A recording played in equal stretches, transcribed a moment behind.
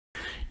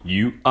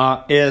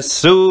U-R-S-O-G-O-O-D.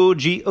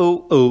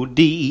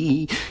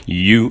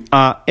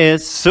 U-R-S-O-G-O-O-D.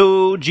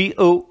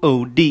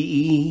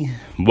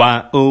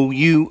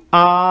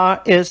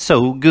 Y-O-U-R-S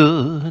so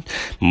good.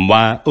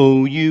 Y-O-U-R-S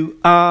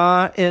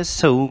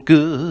so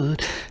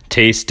good.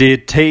 Tasty,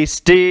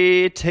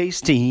 tasty,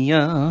 tasty,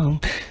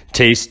 yum.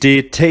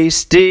 Tasty,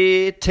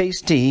 tasty,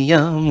 tasty,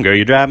 yum. Girl,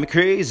 you drive me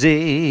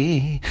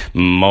crazy.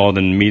 More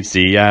than meets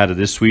the eye of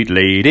this sweet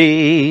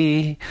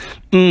lady.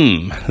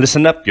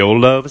 Listen up, your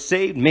love has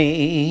saved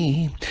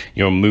me.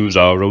 Your moves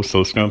are oh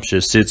so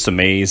scrumptious, it's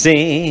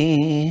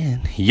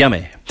amazing.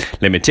 Yummy,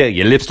 let me tell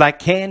you, lips like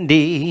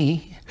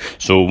candy.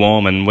 So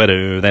warm and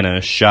wetter than a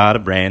shot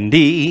of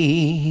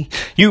brandy.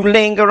 You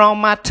linger on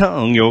my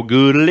tongue, you're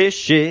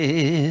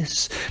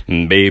goodilicious.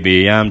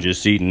 Baby, I'm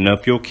just eating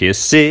up your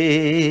kisses.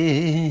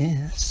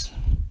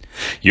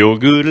 You're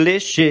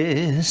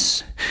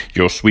goodilicious.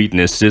 Your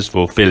sweetness is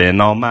fulfilling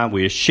all my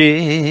wishes.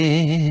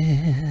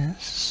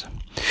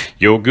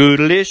 You're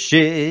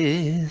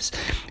goodilicious.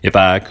 If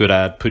I could,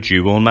 I'd put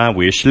you on my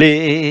wish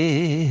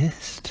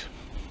list.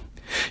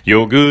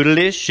 You're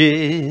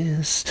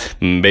goodilicious.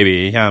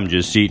 Baby, I'm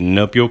just eating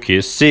up your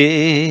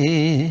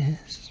kisses.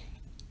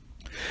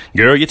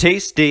 Girl, you're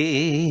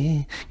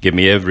tasty. Give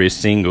me every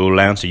single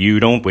ounce so you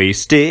don't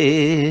waste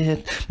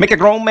it. Make a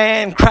grown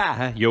man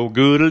cry. You're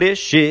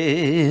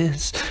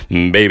goodilicious.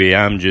 Baby,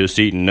 I'm just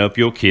eating up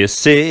your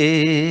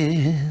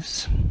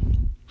kisses.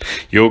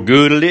 You're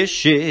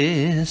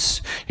goodilicious.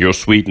 Your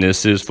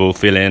sweetness is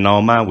fulfilling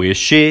all my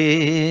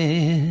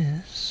wishes.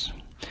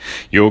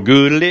 You're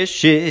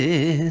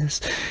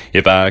goodilicious.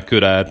 If I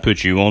could, I'd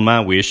put you on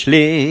my wish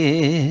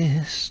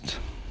list.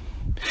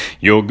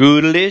 You're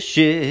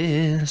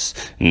goodilicious.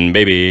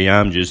 Baby,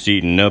 I'm just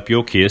eating up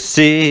your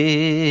kisses.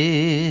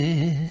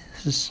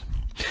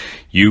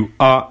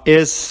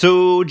 U-R-S-O-G-O-O-D.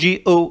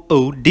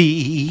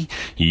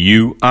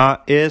 U-R-S-O-G-O-O-D.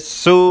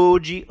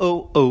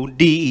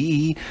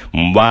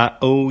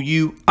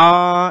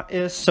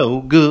 Y-O-U-R-S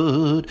so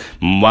good.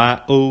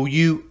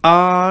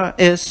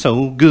 Y-O-U-R-S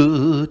so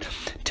good.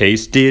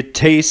 Tasty,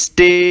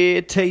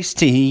 tasty,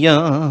 tasty,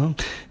 yum.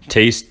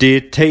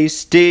 Tasty,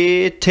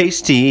 tasty,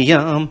 tasty,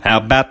 yum. How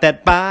about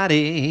that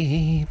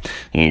body?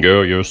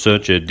 Girl, you're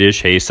such a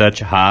dish, hey,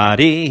 such a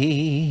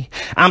hottie.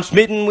 I'm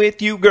smitten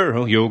with you,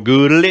 girl, you're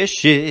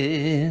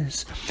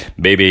goodilicious.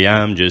 Baby,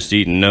 I'm just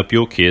eating up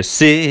your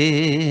kisses.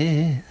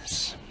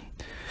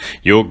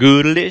 You're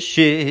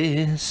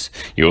goodilicious.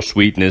 Your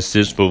sweetness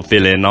is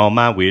fulfilling all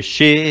my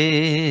wishes.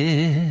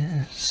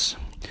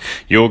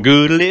 You're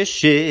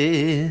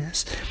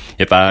goodilicious.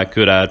 If I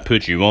could, I'd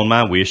put you on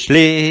my wish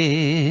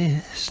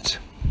list.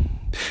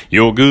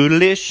 You're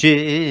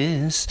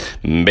goodilicious.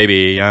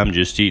 Baby, I'm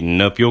just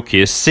eating up your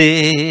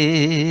kisses.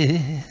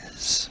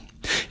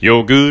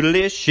 You're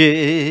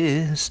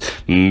goodilicious.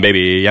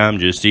 Baby, I'm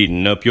just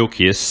eating up your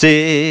kisses.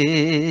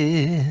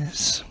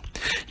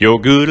 You're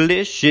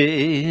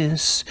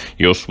goodilicious.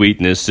 Your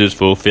sweetness is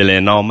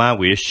fulfilling all my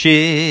wishes.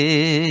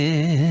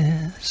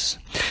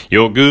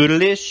 You're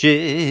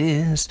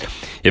goodilicious.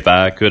 If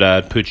I could,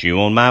 I'd put you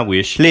on my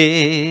wish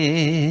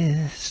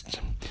list.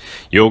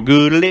 You're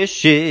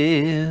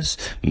goodilicious.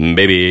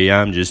 Baby,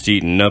 I'm just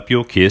eating up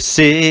your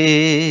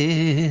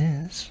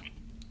kisses.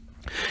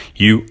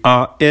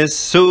 U-R-S-O-G-O-O-D.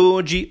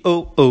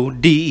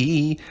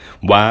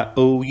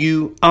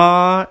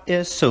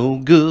 Y-O-U-R-S so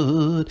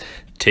good.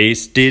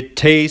 Tasty,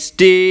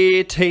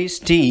 tasty,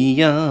 tasty,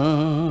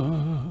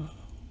 yum.